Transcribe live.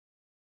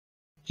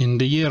In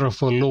the year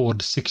of our Lord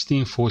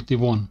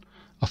 1641,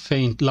 a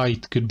faint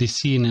light could be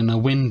seen in a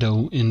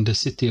window in the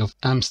city of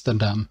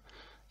Amsterdam,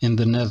 in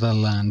the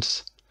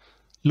Netherlands.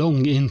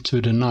 Long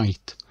into the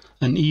night,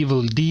 an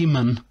evil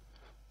demon,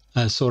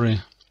 a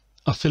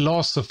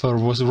philosopher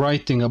was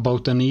writing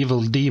about an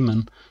evil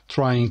demon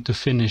trying to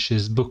finish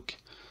his book.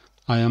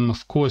 I am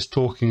of course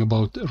talking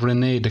about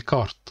René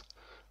Descartes,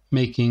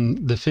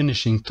 making the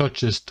finishing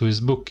touches to his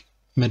book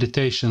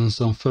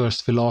Meditations on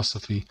First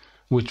Philosophy,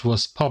 which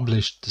was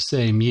published the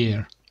same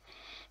year.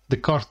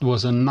 Descartes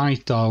was a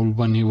night owl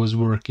when he was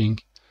working.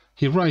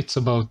 He writes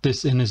about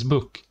this in his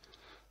book.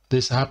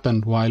 This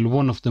happened while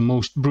one of the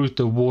most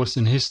brutal wars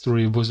in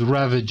history was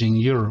ravaging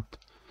Europe,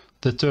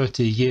 the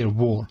 30-Year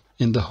War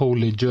in the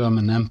Holy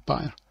German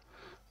Empire.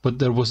 But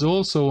there was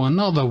also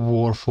another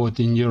war fought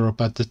in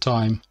Europe at the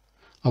time,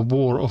 a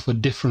war of a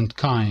different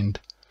kind,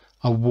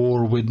 a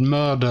war with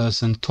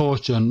murders and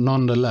torture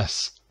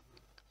nonetheless,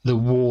 the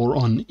war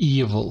on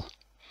evil.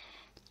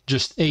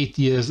 Just 8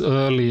 years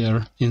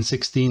earlier, in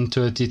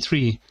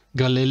 1633,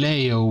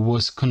 Galileo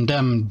was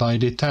condemned by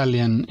the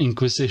Italian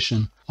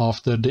Inquisition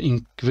after the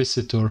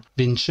Inquisitor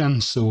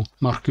Vincenzo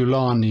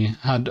Marculani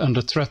had,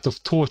 under threat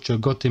of torture,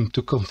 got him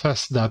to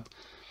confess that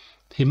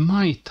he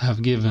might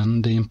have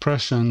given the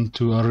impression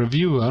to a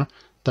reviewer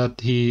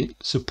that he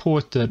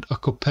supported a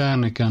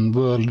Copernican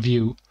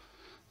worldview.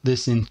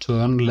 This in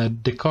turn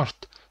led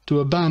Descartes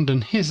to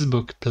abandon his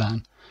book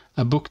plan,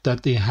 a book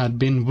that he had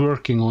been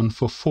working on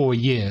for 4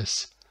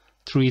 years,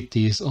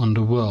 Treatise on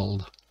the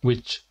World,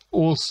 which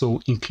also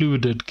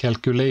included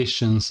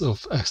calculations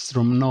of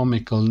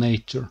astronomical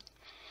nature.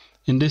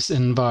 In this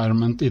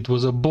environment, it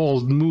was a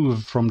bold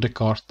move from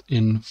Descartes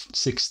in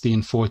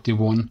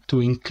 1641 to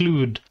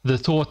include the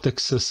thought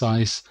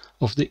exercise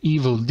of the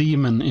evil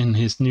demon in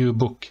his new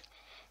book,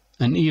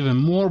 and even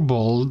more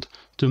bold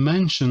to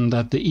mention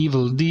that the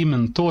evil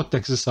demon thought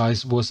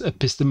exercise was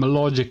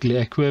epistemologically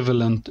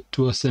equivalent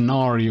to a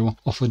scenario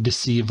of a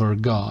deceiver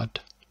god.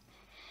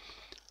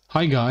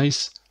 Hi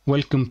guys,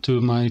 welcome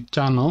to my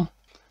channel.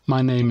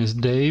 My name is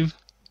Dave.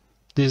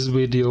 This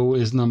video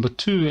is number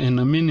 2 in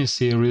a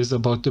mini-series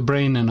about the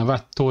brain in a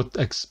vat thought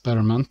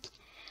experiment.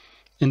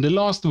 In the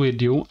last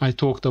video I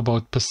talked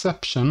about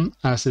perception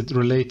as it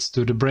relates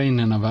to the brain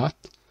in a vat.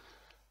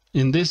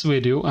 In this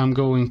video I'm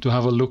going to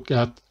have a look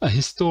at a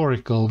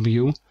historical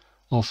view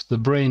of the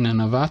brain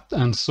in a vat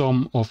and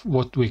some of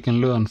what we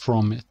can learn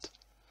from it.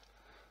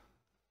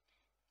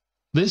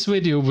 This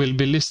video will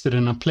be listed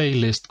in a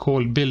playlist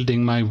called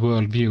Building My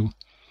Worldview.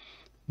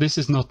 This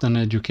is not an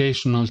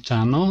educational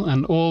channel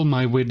and all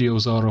my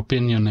videos are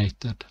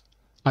opinionated.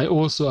 I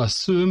also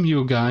assume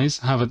you guys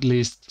have at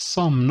least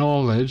some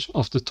knowledge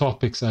of the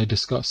topics I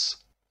discuss.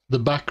 The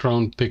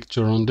background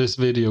picture on this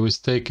video is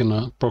taken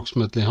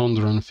approximately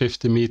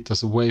 150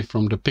 meters away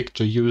from the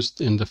picture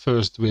used in the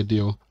first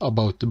video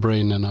about the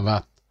brain in a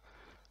vat.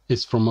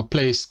 It's from a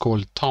place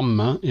called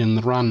Tamme in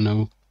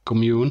Ranno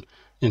commune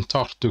in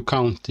Tartu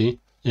County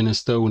in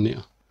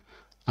Estonia.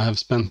 I have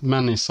spent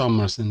many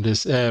summers in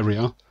this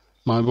area.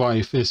 My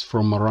wife is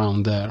from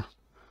around there.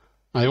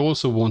 I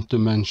also want to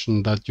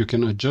mention that you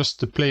can adjust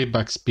the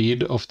playback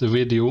speed of the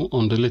video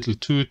on the little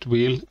toot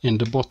wheel in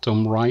the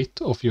bottom right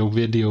of your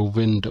video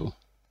window.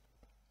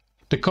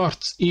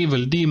 Descartes'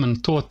 evil demon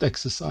thought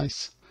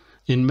exercise.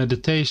 In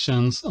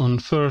Meditations on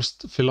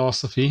First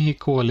Philosophy he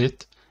called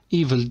it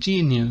evil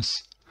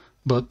genius.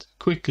 But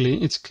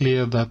quickly it's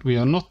clear that we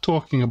are not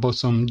talking about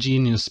some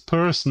genius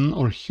person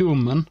or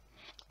human.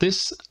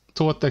 This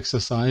thought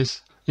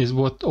exercise is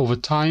what over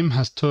time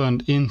has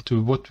turned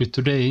into what we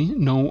today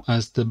know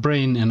as the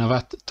brain in a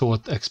vat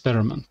thought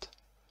experiment.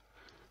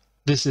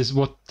 This is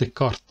what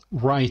Descartes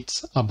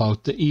writes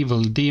about the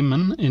evil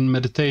demon in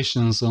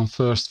Meditations on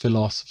First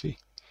Philosophy.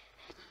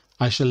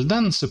 I shall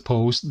then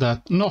suppose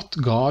that not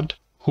God,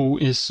 who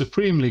is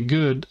supremely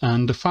good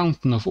and the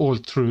fountain of all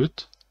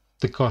truth,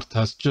 Descartes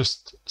has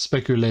just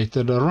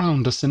speculated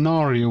around a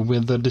scenario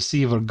with the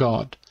deceiver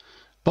god,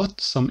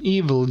 but some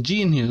evil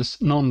genius,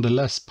 none the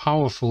less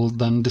powerful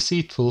than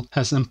deceitful,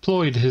 has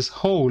employed his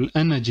whole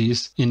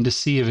energies in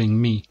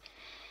deceiving me.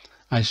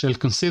 I shall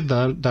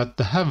consider that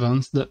the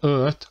heavens, the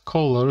earth,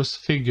 colors,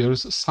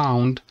 figures,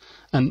 sound,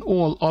 and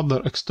all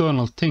other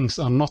external things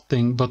are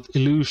nothing but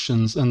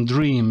illusions and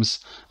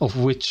dreams of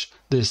which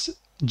this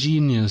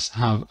genius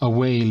have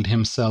availed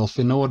himself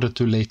in order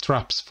to lay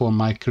traps for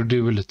my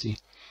credulity.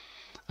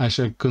 I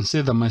shall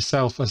consider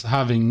myself as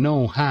having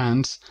no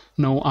hands,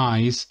 no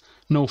eyes,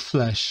 no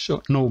flesh,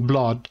 no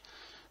blood,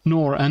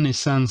 nor any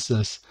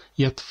senses,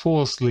 yet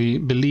falsely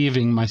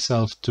believing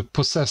myself to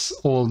possess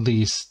all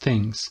these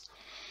things.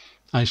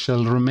 I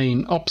shall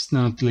remain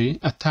obstinately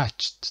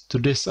attached to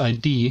this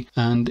idea,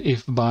 and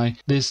if by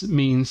this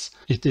means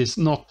it is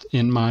not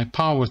in my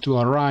power to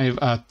arrive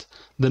at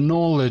the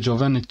knowledge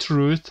of any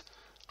truth,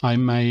 I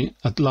may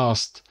at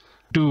last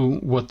do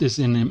what is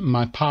in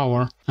my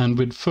power, and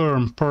with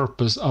firm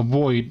purpose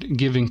avoid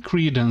giving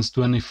credence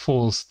to any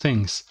false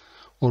things,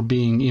 or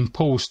being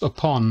imposed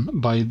upon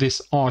by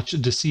this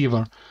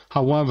arch-deceiver,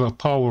 however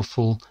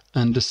powerful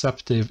and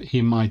deceptive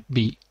he might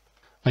be.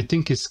 I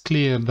think it's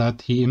clear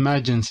that he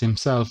imagines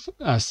himself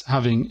as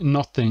having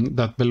nothing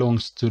that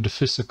belongs to the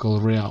physical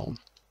realm.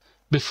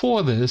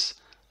 Before this,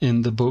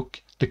 in the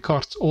book,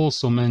 Descartes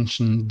also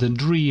mentioned the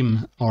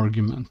dream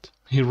argument.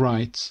 He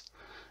writes,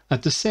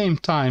 "At the same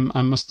time,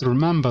 I must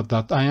remember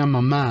that I am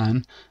a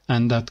man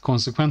and that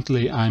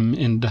consequently I'm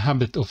in the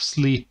habit of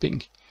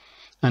sleeping,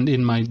 and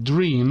in my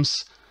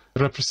dreams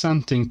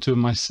representing to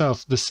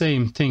myself the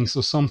same things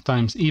or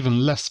sometimes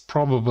even less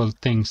probable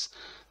things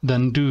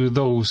than do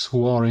those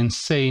who are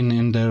insane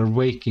in their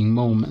waking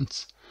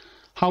moments.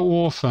 How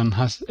often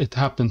has it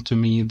happened to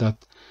me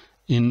that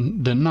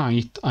in the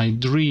night I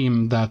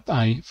dream that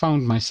I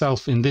found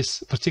myself in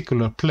this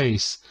particular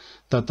place,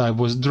 that I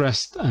was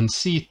dressed and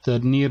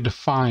seated near the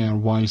fire,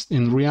 whilst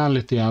in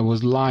reality I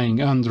was lying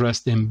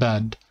undressed in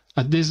bed.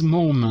 At this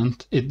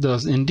moment it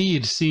does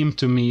indeed seem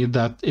to me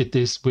that it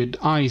is with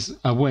eyes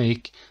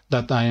awake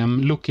that I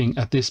am looking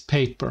at this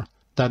paper,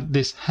 that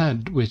this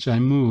head which I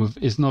move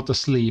is not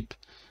asleep,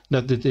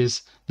 that it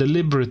is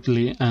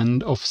deliberately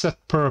and of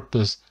set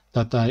purpose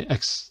that I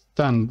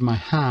extend my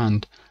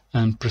hand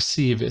and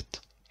perceive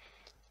it.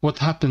 What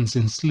happens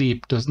in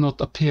sleep does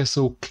not appear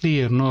so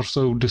clear nor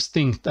so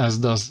distinct as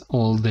does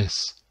all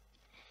this."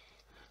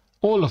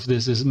 All of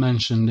this is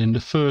mentioned in the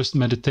first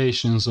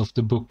meditations of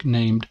the book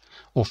named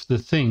 "Of the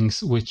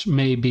Things Which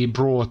May Be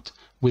Brought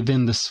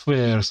Within the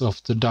Spheres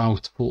of the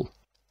Doubtful."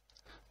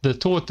 The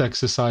thought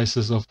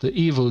exercises of the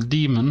evil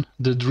demon,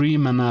 the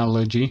dream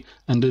analogy,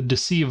 and the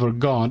deceiver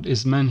god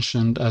is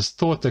mentioned as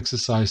thought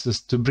exercises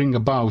to bring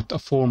about a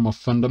form of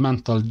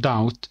fundamental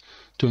doubt,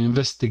 to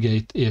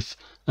investigate if,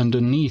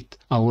 underneath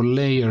our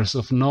layers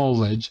of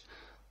knowledge,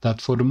 that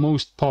for the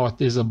most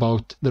part is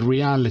about the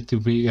reality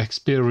we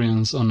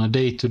experience on a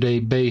day-to-day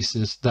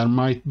basis, there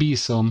might be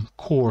some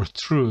core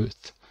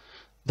truth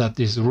that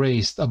is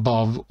raised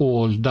above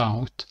all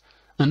doubt,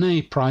 an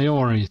a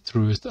priori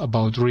truth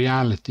about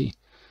reality.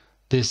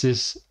 This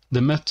is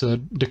the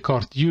method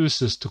Descartes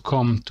uses to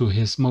come to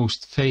his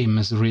most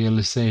famous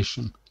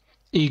realization,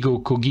 ego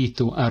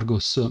cogito ergo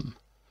sum.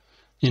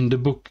 In the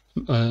book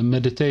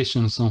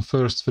Meditations on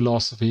First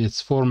Philosophy,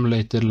 it's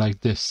formulated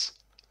like this: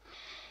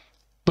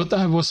 "But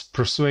I was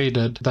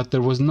persuaded that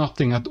there was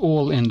nothing at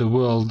all in the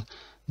world,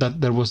 that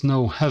there was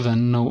no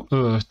heaven, no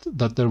earth,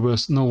 that there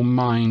was no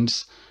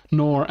minds,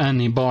 nor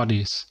any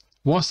bodies.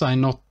 Was I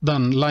not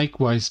then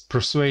likewise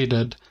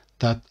persuaded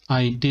that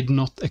I did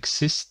not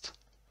exist?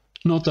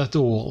 Not at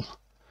all.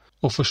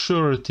 Of a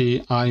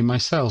surety I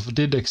myself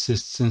did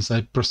exist, since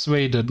I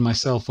persuaded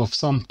myself of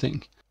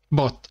something.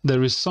 But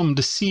there is some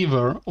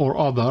deceiver or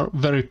other,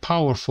 very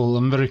powerful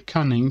and very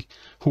cunning,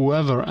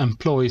 whoever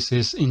employs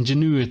his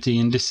ingenuity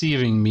in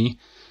deceiving me,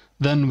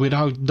 then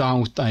without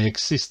doubt I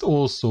exist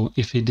also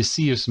if he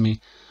deceives me,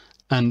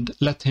 and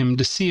let him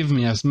deceive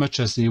me as much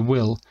as he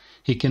will,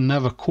 he can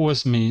never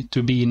cause me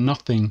to be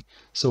nothing,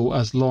 so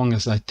as long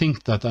as I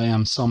think that I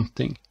am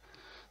something.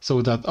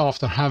 So that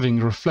after having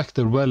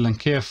reflected well and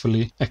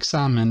carefully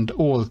examined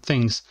all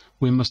things,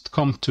 we must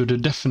come to the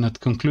definite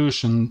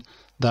conclusion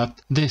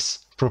that this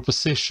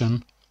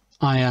proposition,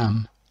 I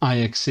am, I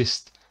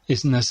exist,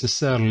 is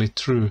necessarily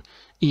true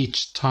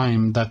each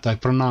time that I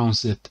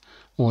pronounce it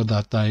or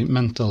that I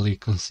mentally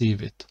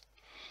conceive it."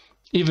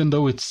 Even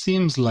though it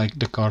seems like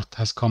Descartes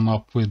has come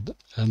up with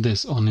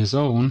this on his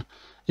own,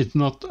 it's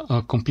not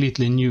a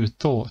completely new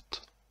thought.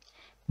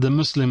 The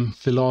Muslim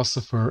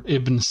philosopher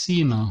Ibn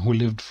Sina, who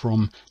lived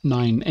from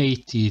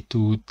 980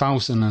 to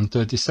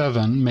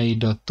 1037,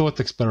 made a thought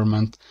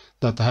experiment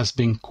that has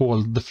been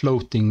called the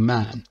floating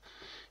man.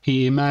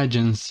 He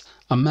imagines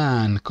a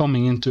man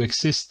coming into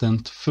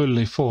existence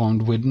fully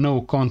formed with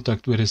no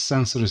contact with his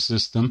sensory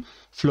system,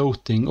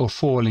 floating or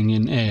falling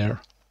in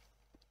air.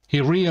 He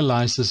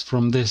realizes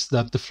from this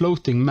that the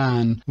floating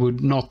man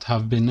would not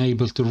have been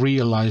able to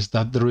realize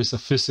that there is a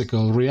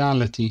physical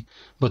reality,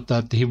 but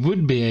that he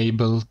would be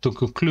able to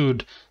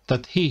conclude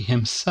that he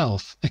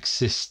himself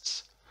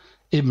exists.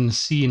 Ibn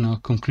Sina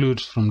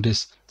concludes from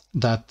this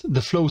that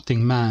the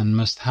floating man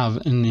must have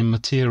an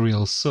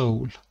immaterial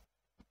soul.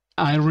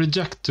 I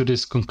reject to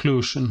this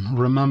conclusion.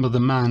 Remember, the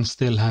man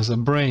still has a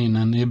brain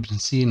and Ibn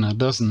Sina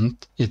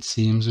doesn't, it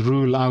seems,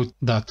 rule out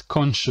that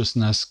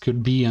consciousness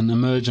could be an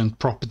emergent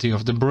property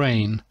of the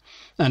brain.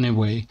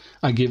 Anyway,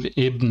 I give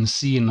Ibn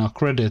Sina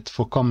credit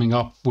for coming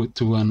up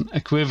to an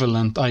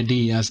equivalent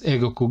idea as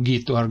ego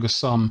cogito ergo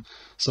sum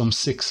some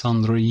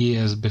 600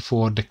 years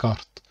before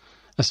Descartes.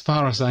 As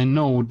far as I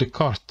know,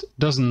 Descartes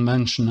doesn't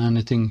mention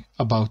anything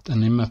about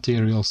an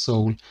immaterial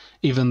soul,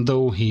 even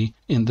though he,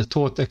 in the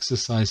thought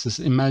exercises,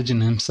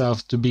 imagines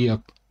himself to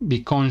be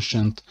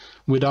conscient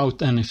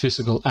without any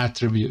physical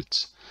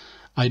attributes.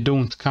 I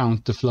don't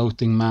count the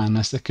floating man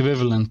as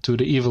equivalent to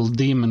the evil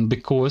demon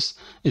because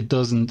it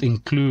doesn't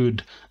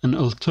include an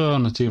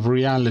alternative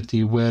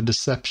reality where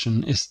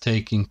deception is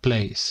taking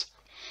place.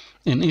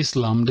 In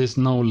Islam, this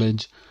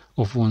knowledge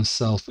of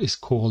oneself is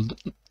called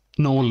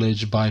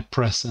knowledge by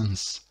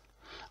presence.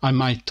 I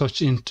might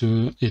touch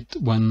into it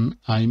when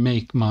I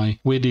make my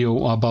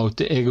video about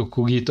the ego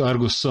cogito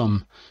ergo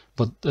sum,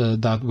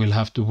 but that will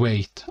have to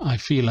wait. I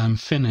feel I'm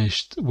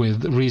finished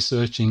with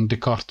researching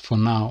Descartes for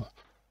now.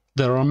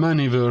 There are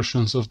many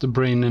versions of the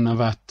brain in a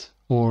vat,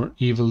 or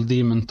evil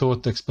demon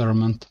thought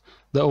experiment.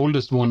 The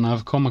oldest one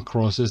I've come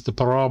across is the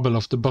parable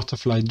of the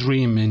butterfly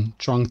dream in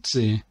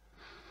Chuang-Tzu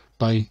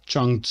by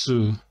Chuang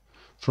Tzu,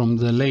 from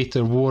the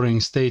later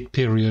warring state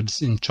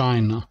periods in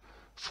China,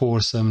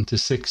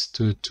 476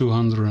 to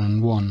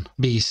 201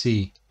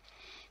 BC.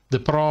 The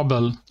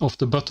parable of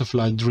the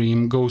butterfly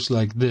dream goes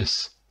like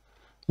this.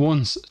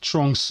 Once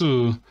Chuang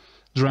Tzu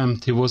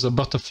dreamt he was a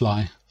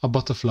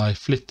butterfly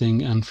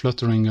flitting and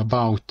fluttering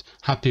about,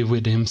 happy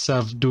with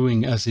himself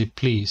doing as he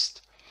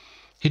pleased.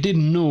 He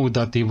didn't know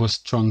that he was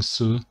Chuang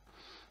Tzu.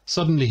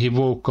 Suddenly he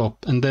woke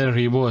up, and there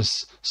he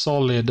was,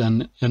 solid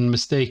and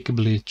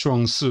unmistakably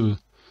Chuang Tzu.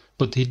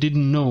 But he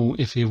didn't know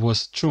if he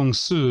was Chuang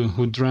Tzu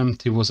who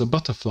dreamt he was a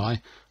butterfly,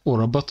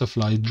 or a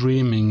butterfly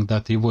dreaming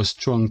that he was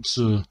Chuang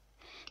Tzu.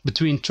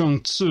 Between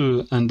Chuang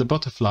Tzu and the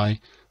butterfly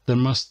there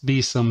must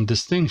be some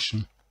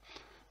distinction.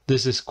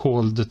 This is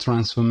called the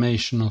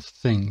transformation of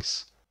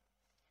things.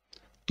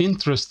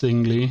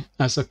 Interestingly,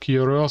 as a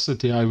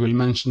curiosity, I will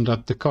mention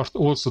that Descartes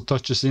also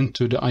touches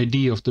into the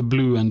idea of the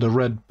blue and the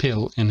red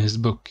pill in his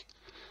book.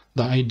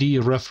 The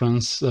idea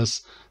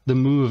references the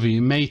movie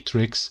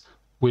Matrix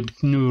with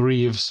Keanu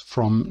Reeves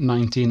from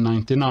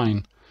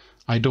 1999.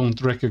 I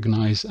don't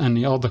recognize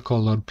any other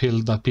colored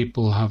pill that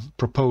people have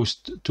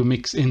proposed to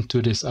mix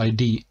into this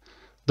idea.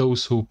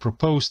 Those who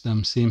propose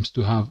them seems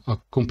to have a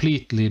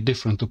completely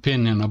different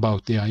opinion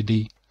about the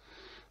idea.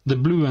 The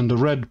blue and the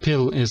red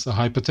pill is a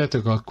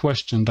hypothetical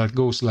question that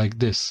goes like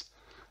this.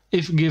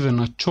 If given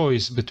a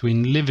choice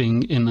between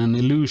living in an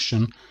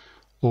illusion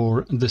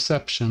or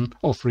deception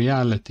of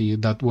reality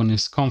that one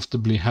is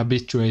comfortably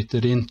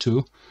habituated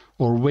into,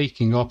 or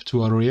waking up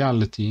to a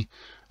reality,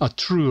 a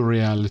true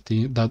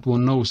reality that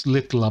one knows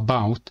little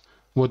about,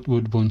 what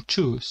would one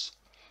choose?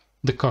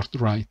 Descartes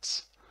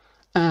writes,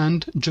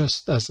 and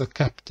just as a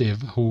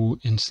captive who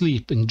in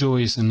sleep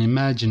enjoys an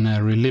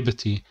imaginary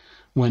liberty,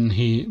 when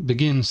he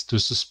begins to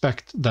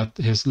suspect that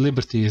his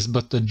liberty is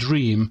but a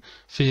dream,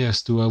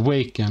 fears to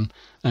awaken,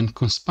 and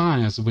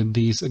conspires with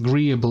these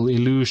agreeable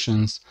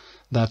illusions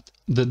that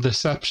the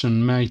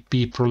deception might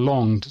be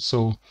prolonged,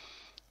 so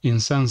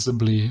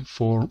insensibly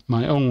for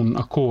my own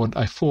accord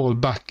I fall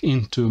back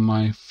into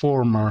my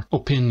former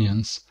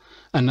opinions,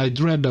 and I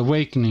dread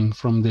awakening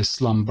from this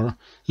slumber,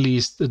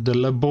 lest the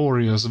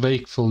laborious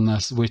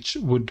wakefulness which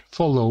would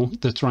follow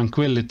the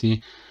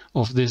tranquillity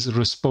of this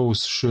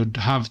repose should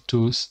have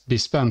to be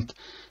spent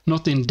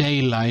not in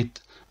daylight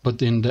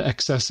but in the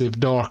excessive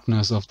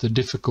darkness of the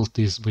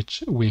difficulties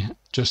which we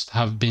just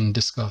have been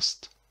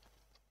discussed.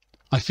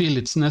 I feel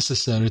it's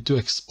necessary to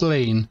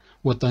explain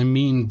what I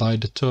mean by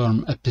the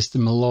term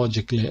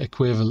epistemologically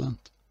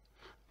equivalent.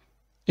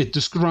 It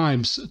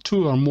describes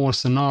two or more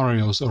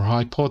scenarios or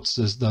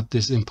hypotheses that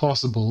is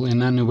impossible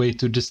in any way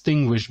to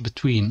distinguish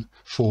between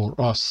for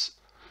us,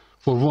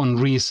 for one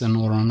reason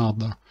or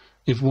another.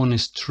 If one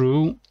is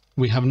true,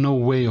 we have no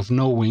way of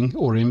knowing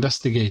or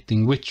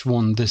investigating which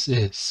one this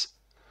is.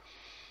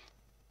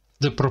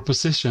 The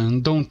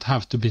propositions don't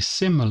have to be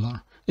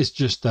similar, it's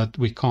just that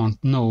we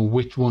can't know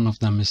which one of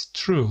them is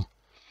true.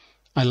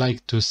 I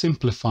like to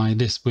simplify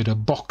this with a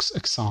box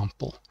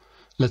example.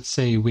 Let's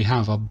say we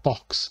have a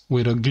box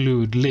with a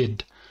glued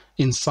lid.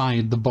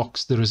 Inside the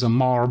box there is a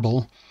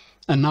marble,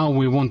 and now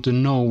we want to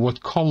know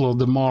what color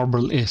the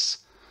marble is,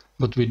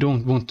 but we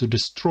don't want to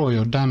destroy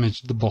or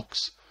damage the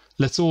box.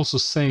 Let's also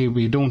say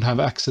we don't have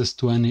access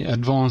to any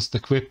advanced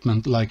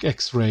equipment like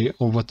X-ray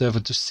or whatever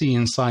to see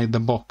inside the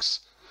box.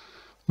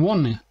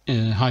 One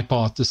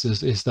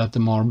hypothesis is that the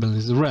marble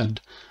is red,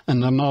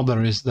 and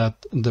another is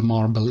that the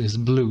marble is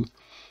blue.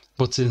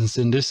 But since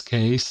in this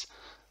case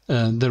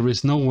there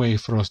is no way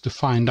for us to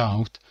find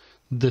out,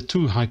 the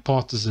two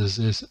hypotheses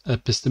is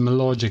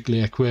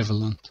epistemologically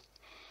equivalent.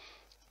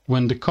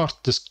 When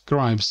Descartes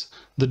describes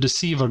the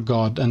deceiver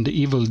god and the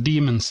evil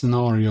demon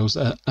scenarios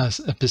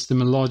as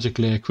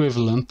epistemologically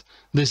equivalent,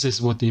 this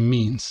is what he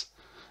means.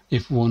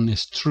 If one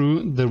is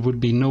true, there would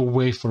be no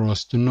way for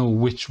us to know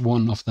which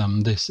one of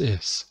them this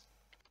is.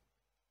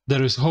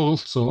 There is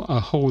also a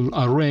whole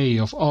array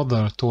of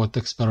other thought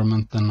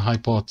experiments and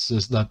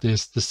hypotheses that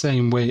is the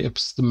same way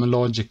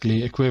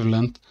epistemologically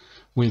equivalent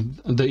with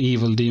the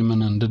evil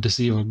demon and the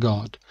deceiver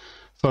god.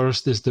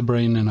 First is the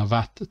brain in a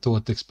vat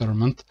thought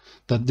experiment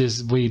that this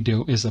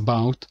video is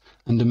about,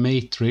 and the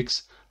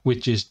matrix,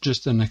 which is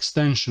just an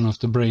extension of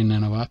the brain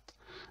in a vat.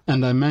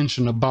 And I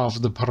mentioned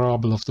above the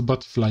parable of the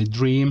butterfly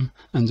dream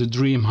and the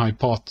dream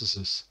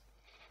hypothesis.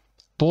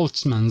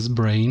 Boltzmann's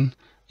brain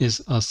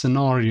is a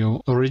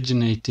scenario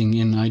originating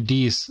in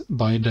ideas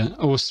by the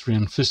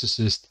Austrian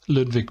physicist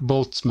Ludwig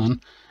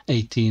Boltzmann,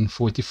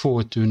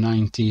 1844 to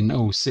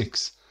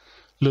 1906.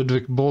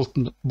 Ludwig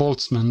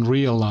Boltzmann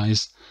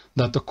realized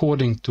that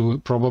according to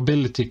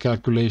probability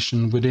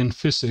calculation within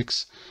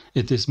physics,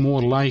 it is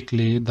more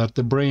likely that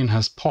the brain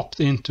has popped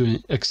into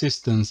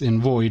existence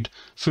in void,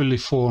 fully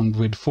formed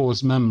with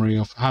false memory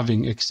of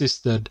having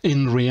existed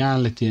in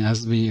reality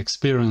as we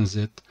experience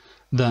it,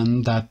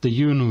 than that the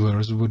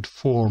universe would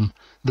form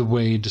the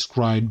way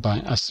described by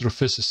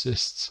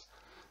astrophysicists.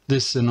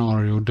 This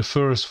scenario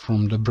differs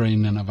from the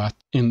Brain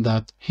in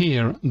that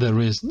here there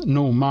is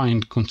no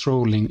mind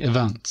controlling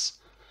events,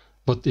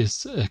 but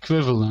is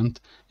equivalent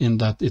in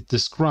that it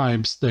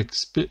describes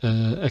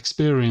the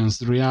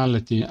experienced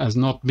reality as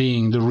not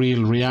being the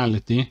real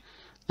reality,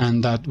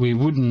 and that we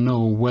wouldn't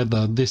know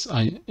whether this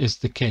is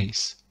the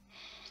case.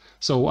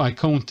 So I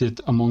count it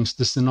amongst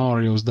the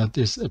scenarios that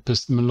is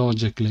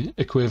epistemologically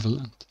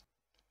equivalent.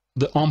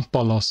 The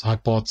omphalos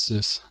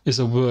hypothesis is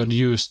a word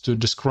used to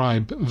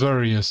describe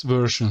various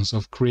versions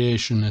of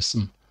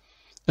creationism,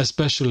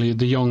 especially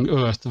the young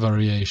Earth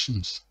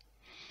variations.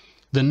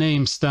 The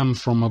name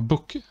stems from a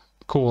book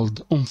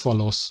called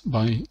Omphalos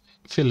by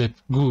Philip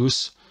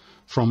Goose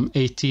from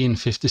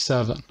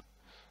 1857.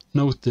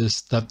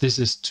 Notice that this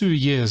is 2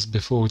 years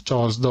before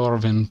Charles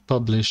Darwin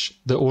published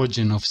The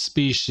Origin of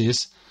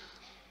Species.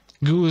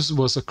 Goose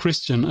was a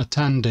Christian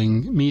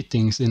attending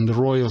meetings in the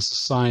Royal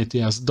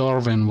Society as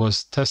Darwin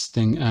was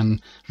testing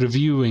and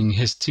reviewing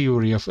his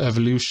theory of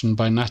evolution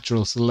by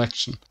natural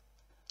selection.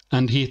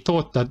 And he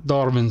thought that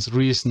Darwin's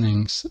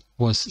reasonings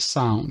was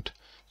sound,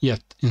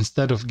 yet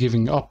instead of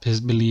giving up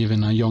his belief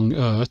in a young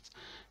Earth,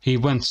 he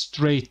went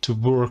straight to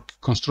work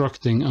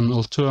constructing an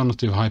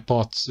alternative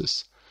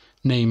hypothesis,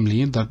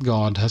 namely that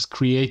God has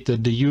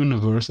created the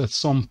universe at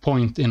some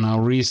point in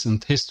our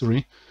recent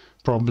history,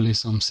 probably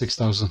some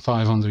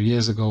 6,500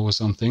 years ago or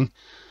something,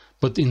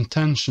 but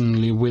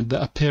intentionally with the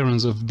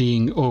appearance of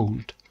being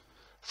old.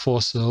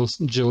 Fossils,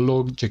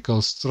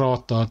 geological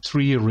strata,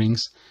 tree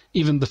rings,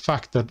 even the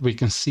fact that we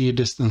can see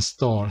distant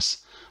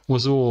stars,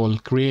 was all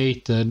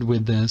created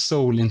with the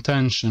sole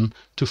intention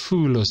to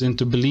fool us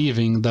into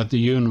believing that the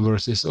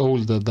universe is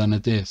older than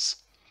it is.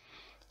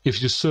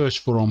 If you search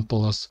for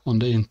omphalos on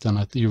the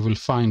internet, you will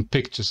find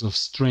pictures of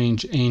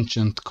strange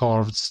ancient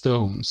carved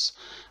stones,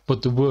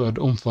 but the word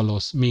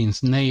omphalos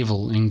means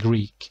navel in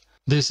Greek.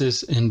 This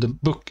is in the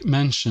book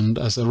mentioned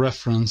as a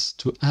reference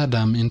to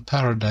Adam in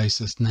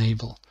Paradise's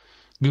navel.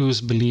 Goose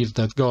believed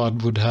that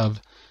God would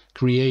have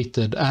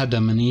created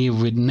Adam and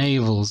Eve with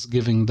navels,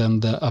 giving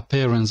them the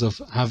appearance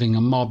of having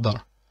a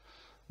mother.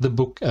 The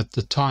book at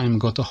the time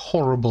got a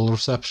horrible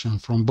reception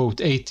from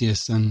both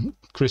atheists and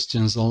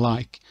Christians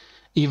alike,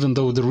 even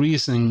though the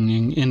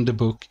reasoning in the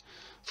book,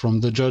 from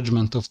the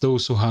judgment of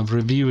those who have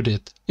reviewed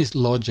it, is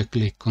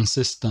logically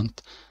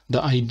consistent.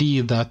 The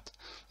idea that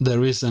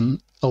there is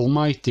an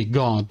almighty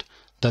God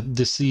that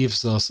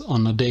deceives us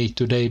on a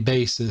day-to-day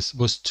basis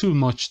was too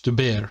much to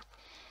bear.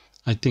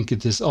 I think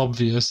it is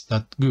obvious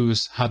that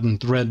Goose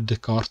hadn't read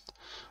Descartes,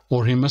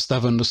 or he must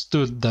have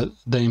understood that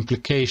the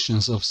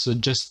implications of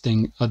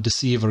suggesting a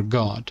deceiver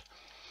God.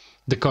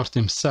 Descartes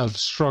himself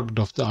shrugged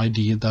off the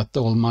idea that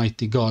the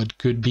Almighty God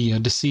could be a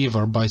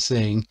deceiver by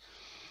saying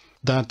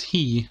that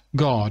he,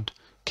 God,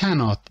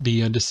 cannot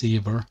be a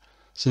deceiver,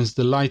 since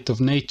the light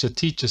of nature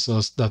teaches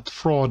us that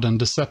fraud and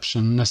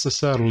deception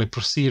necessarily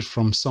proceed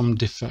from some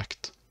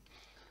defect.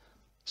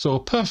 So a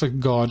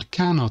perfect God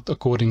cannot,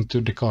 according to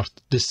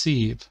Descartes,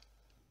 deceive,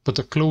 but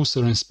a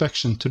closer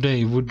inspection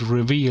today would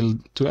reveal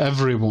to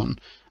everyone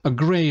a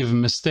grave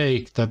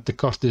mistake that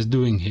Descartes is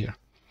doing here,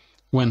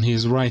 when he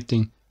is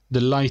writing,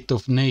 "The light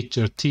of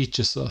nature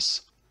teaches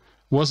us."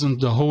 Wasn't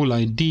the whole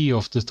idea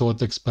of the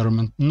thought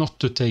experiment not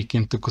to take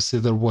into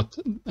consider what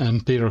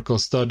empirical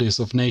studies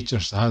of nature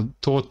had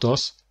taught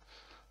us?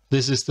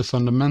 This is the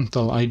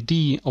fundamental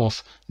idea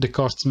of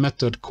Descartes'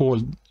 method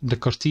called the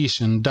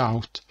Cartesian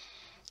doubt.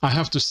 I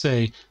have to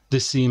say,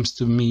 this seems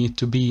to me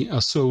to be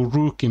a so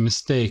rookie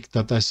mistake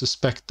that I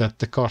suspect that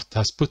Descartes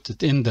has put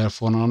it in there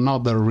for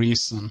another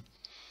reason.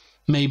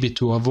 Maybe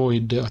to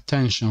avoid the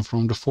attention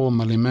from the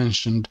formerly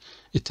mentioned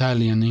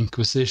Italian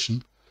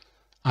Inquisition.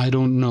 I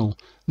don't know.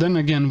 Then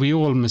again, we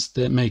all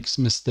make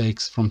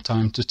mistakes from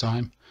time to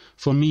time.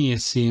 For me,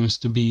 it seems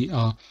to be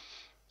a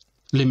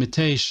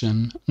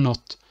limitation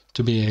not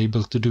to be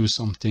able to do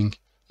something,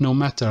 no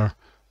matter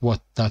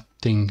what that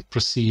thing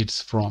proceeds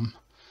from.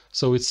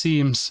 So it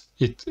seems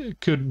it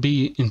could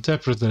be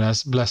interpreted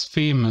as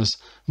blasphemous,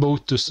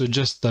 both to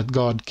suggest that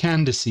God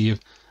can deceive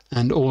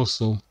and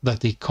also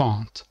that he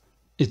can't.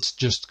 It's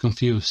just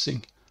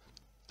confusing.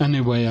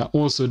 Anyway, I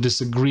also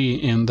disagree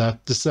in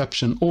that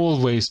deception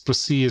always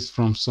proceeds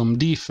from some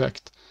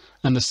defect,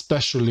 and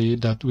especially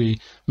that we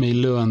may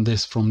learn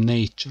this from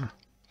nature.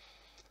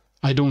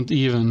 I don't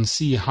even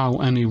see how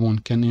anyone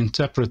can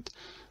interpret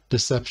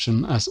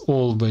deception as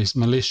always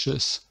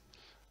malicious.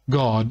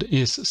 God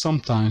is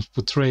sometimes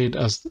portrayed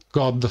as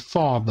God the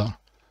Father.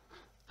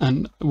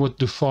 And what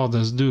do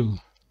fathers do?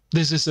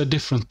 This is a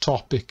different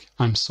topic,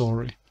 I'm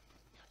sorry.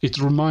 It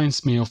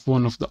reminds me of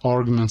one of the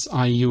arguments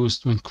I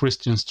used when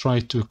Christians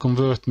tried to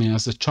convert me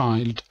as a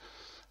child,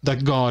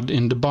 that God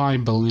in the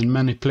Bible in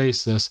many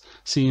places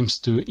seems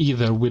to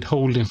either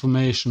withhold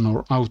information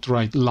or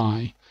outright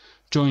lie.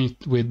 Joined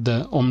with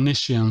the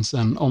omniscience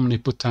and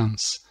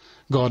omnipotence,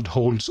 God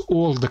holds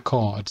all the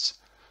cards.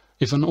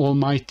 If an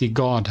almighty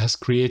God has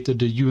created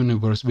the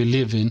universe we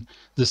live in,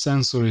 the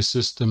sensory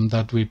system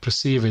that we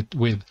perceive it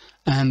with,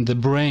 and the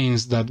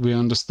brains that we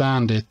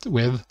understand it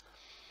with,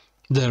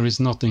 there is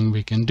nothing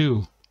we can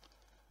do.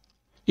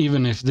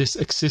 Even if this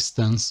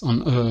existence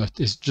on earth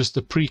is just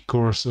a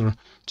precursor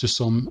to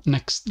some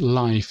next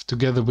life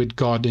together with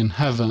God in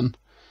heaven,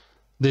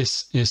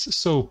 this is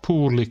so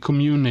poorly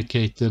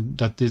communicated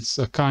that it's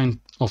a kind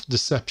of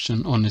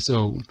deception on its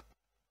own.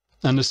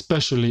 And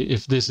especially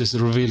if this is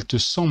revealed to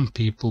some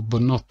people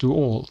but not to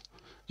all.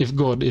 If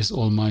God is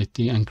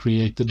almighty and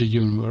created the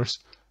universe,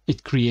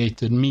 it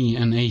created me,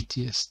 an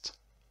atheist.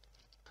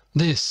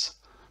 This,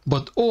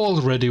 but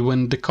already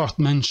when Descartes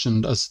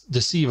mentioned as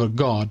deceiver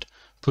God,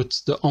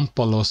 puts the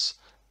omphalos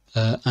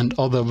and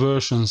other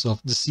versions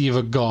of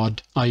deceiver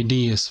God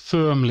ideas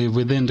firmly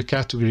within the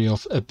category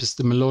of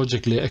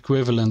epistemologically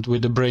equivalent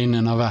with the brain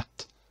in a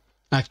vat.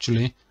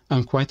 Actually,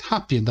 I'm quite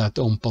happy that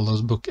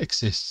omphalos book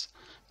exists,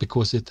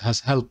 because it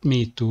has helped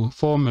me to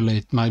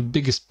formulate my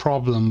biggest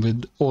problem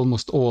with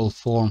almost all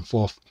forms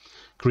of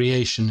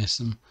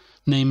creationism,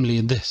 namely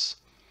this.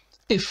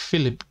 If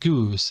Philip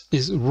Goose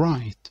is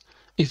right,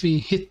 if he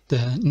hit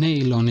the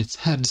nail on its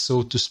head,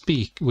 so to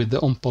speak, with the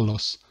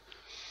omphalos,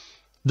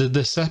 the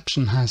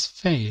deception has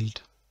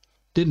failed,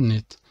 didn't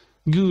it?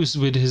 Goose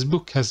with his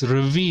book has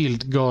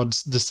revealed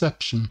God's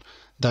deception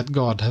that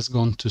God has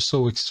gone to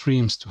so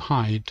extremes to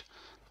hide.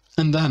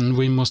 And then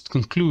we must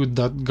conclude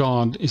that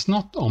God is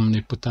not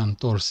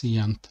omnipotent or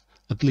seeant,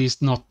 at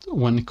least not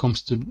when it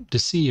comes to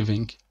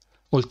deceiving.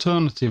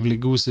 Alternatively,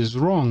 Goose is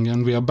wrong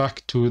and we are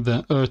back to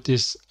the earth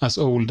is as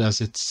old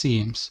as it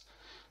seems.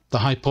 The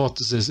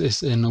hypothesis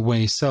is in a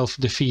way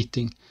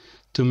self-defeating.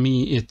 To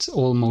me, it's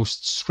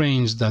almost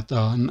strange that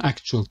an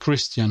actual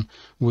Christian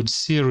would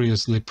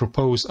seriously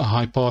propose a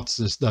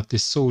hypothesis that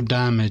is so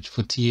damaged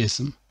for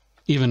theism.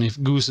 Even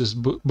if Goose's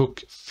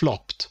book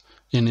flopped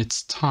in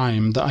its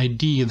time, the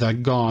idea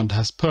that God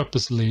has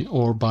purposely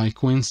or by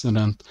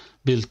coincidence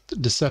built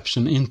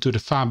deception into the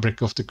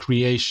fabric of the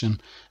creation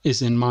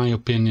is, in my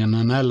opinion,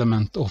 an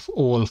element of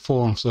all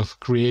forms of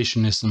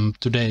creationism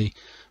today,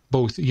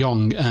 both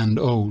young and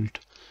old.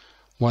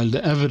 While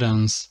the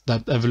evidence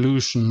that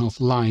evolution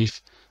of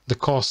life, the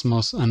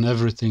cosmos and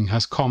everything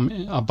has come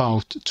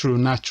about through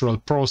natural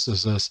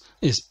processes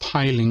is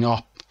piling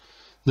up,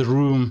 the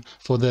room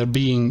for there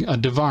being a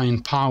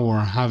divine power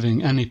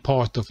having any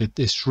part of it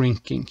is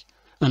shrinking.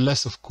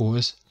 Unless, of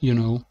course,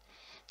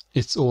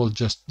 it's all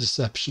just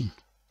deception.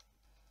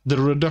 The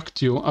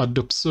reductio ad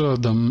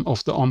absurdum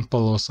of the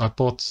omphalos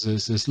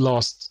hypothesis is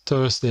last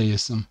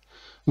Thursdayism,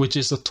 which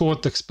is a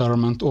thought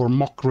experiment or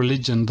mock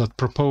religion that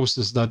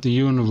proposes that the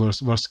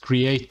universe was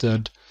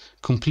created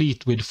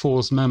complete with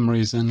false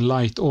memories and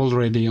light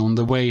already on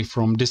the way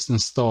from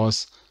distant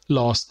stars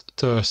last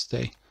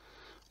Thursday.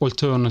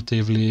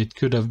 Alternatively, it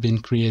could have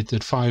been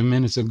created 5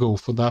 minutes ago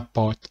for that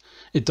part.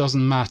 It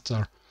doesn't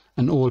matter.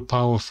 An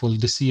all-powerful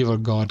deceiver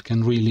God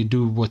can really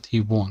do what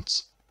he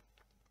wants.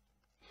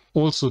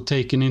 Also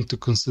taking into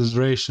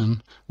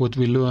consideration what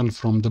we learned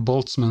from the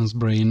Boltzmann's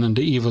brain and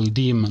the evil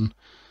demon,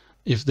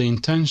 if the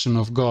intention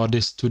of God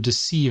is to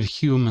deceive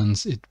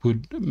humans, it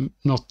would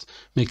not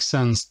make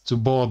sense to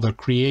bother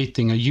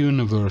creating a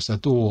universe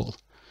at all.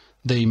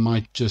 They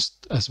might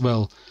just as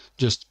well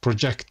just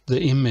project the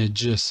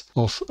images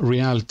of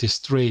reality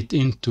straight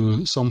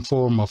into some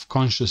form of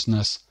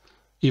consciousness.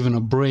 Even a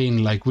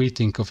brain like we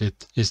think of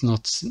it is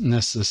not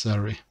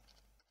necessary.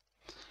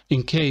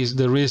 In case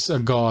there is a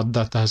God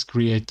that has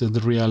created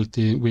the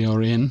reality we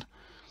are in,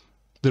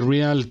 the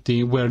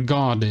reality where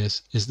God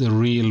is the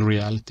real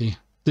reality.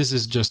 This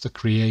is just a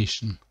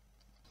creation.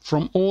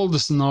 From all the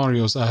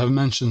scenarios I have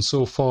mentioned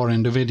so far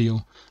in the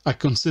video, I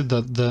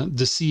consider the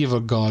deceiver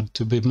God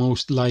to be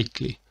most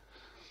likely.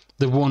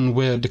 The one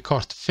where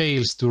Descartes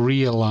fails to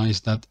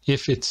realize that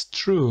if it's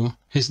true,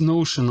 his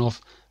notion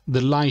of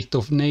the light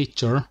of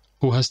nature,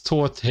 who has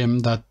taught him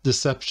that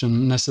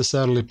deception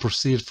necessarily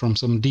proceeds from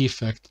some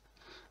defect,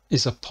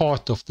 is a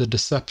part of the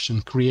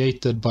deception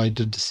created by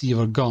the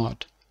deceiver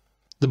God.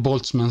 The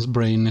Boltzmann's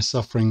brain is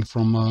suffering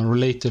from a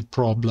related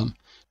problem.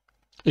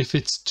 If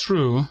it's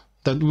true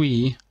that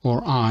we,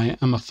 or I,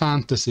 am a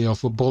fantasy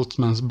of a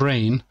Boltzmann's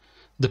brain,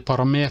 the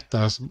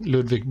parameters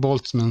Ludwig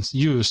Boltzmann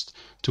used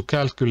to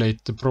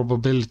calculate the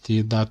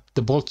probability that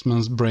the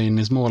Boltzmann's brain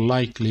is more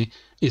likely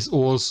is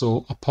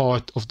also a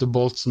part of the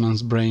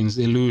Boltzmann's brain's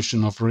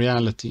illusion of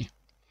reality.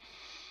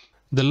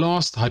 The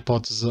last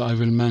hypothesis I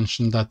will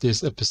mention that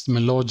is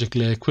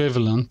epistemologically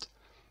equivalent,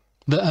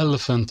 the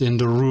elephant in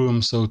the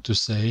room, so to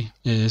say,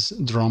 is,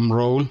 drum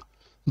roll,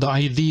 the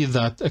idea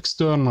that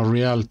external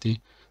reality,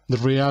 the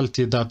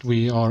reality that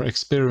we are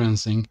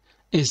experiencing,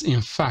 is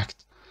in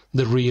fact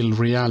the real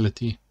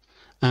reality,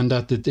 and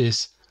that it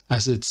is,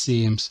 as it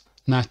seems,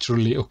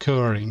 naturally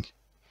occurring.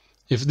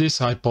 If this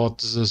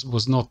hypothesis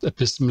was not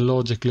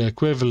epistemologically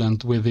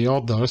equivalent with the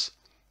others,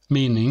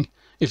 meaning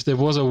if there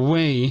was a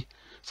way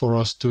for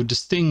us to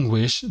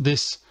distinguish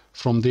this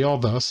from the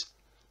others,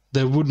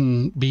 there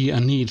wouldn't be a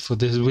need for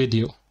this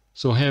video.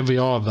 So here we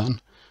are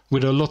then,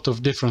 with a lot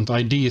of different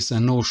ideas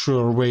and no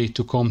sure way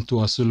to come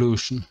to a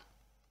solution.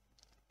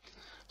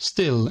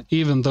 Still,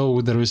 even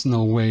though there is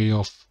no way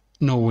of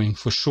knowing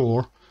for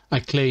sure, I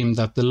claim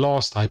that the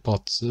last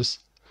hypothesis,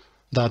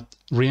 that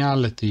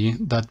reality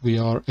that we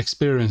are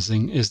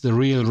experiencing is the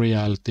real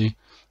reality,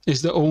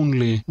 is the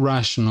only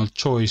rational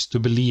choice to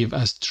believe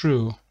as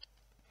true.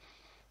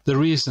 The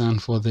reason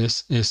for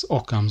this is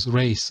Occam's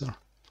razor.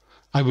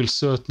 I will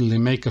certainly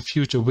make a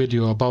future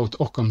video about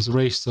Occam's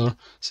razor,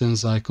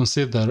 since I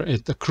consider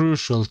it a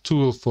crucial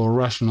tool for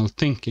rational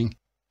thinking,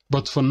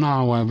 but for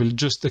now I will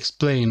just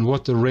explain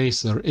what the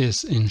razor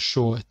is in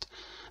short,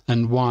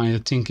 and why I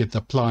think it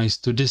applies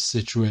to this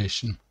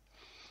situation.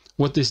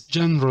 What is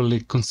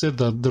generally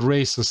considered the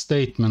razor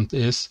statement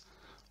is,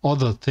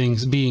 other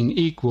things being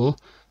equal,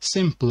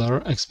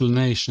 simpler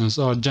explanations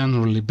are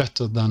generally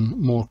better than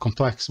more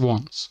complex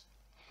ones.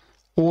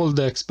 All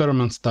the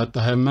experiments that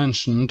I have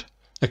mentioned,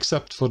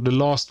 except for the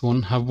last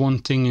one, have one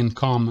thing in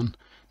common,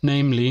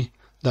 namely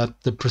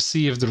that the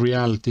perceived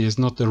reality is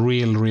not a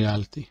real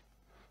reality.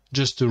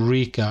 Just to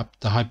recap,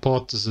 the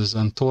hypothesis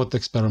and thought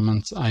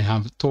experiments I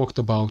have talked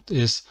about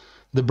is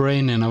the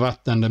brain in a vat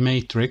and the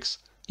matrix,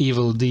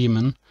 evil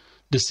demon,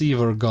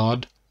 deceiver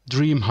god,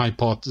 dream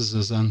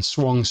hypothesis and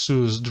Chuang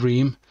Tzu's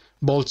dream,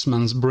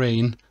 Boltzmann's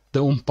brain,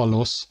 the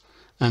Omphalos,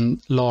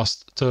 and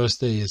last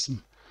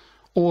Thursdayism.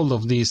 All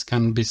of these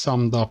can be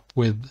summed up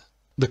with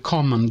the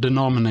common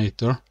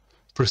denominator,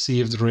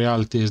 perceived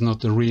reality is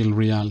not a real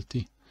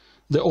reality.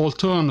 The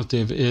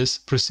alternative is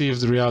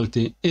perceived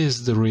reality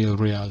is the real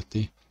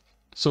reality.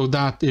 So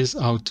that is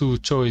our two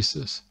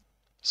choices.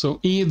 So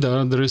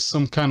either there is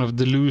some kind of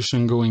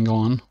delusion going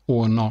on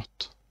or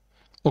not.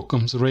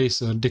 Occam's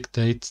razor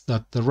dictates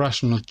that the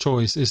rational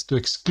choice is to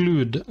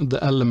exclude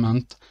the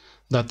element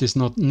that is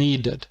not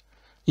needed.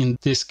 In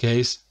this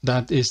case,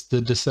 that is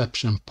the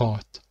deception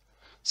part,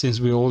 since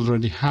we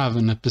already have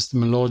an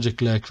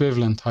epistemologically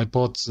equivalent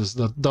hypothesis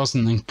that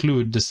doesn't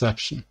include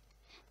deception.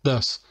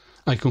 Thus,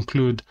 I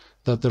conclude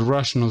that the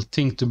rational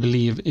thing to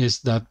believe is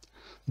that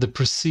the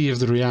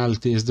perceived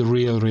reality is the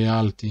real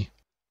reality.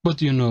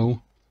 But you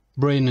know,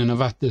 brain in a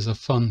vat is a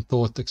fun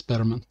thought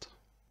experiment.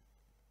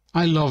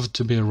 I love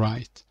to be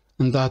right,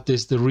 and that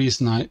is the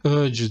reason I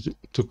urge you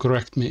to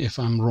correct me if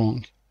I'm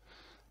wrong.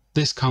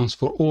 This counts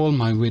for all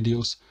my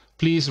videos.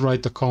 Please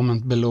write a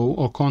comment below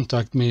or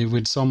contact me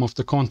with some of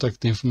the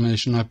contact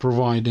information I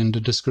provide in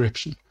the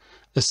description.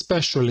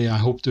 Especially I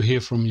hope to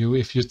hear from you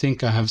if you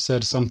think I have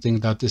said something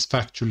that is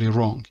factually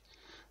wrong.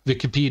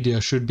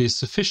 Wikipedia should be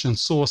sufficient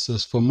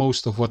sources for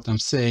most of what I'm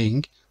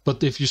saying,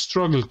 but if you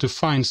struggle to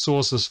find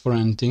sources for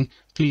anything,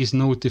 please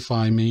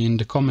notify me in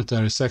the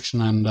commentary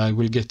section and I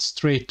will get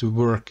straight to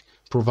work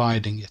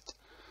providing it.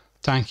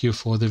 Thank you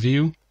for the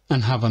view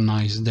and have a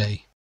nice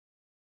day.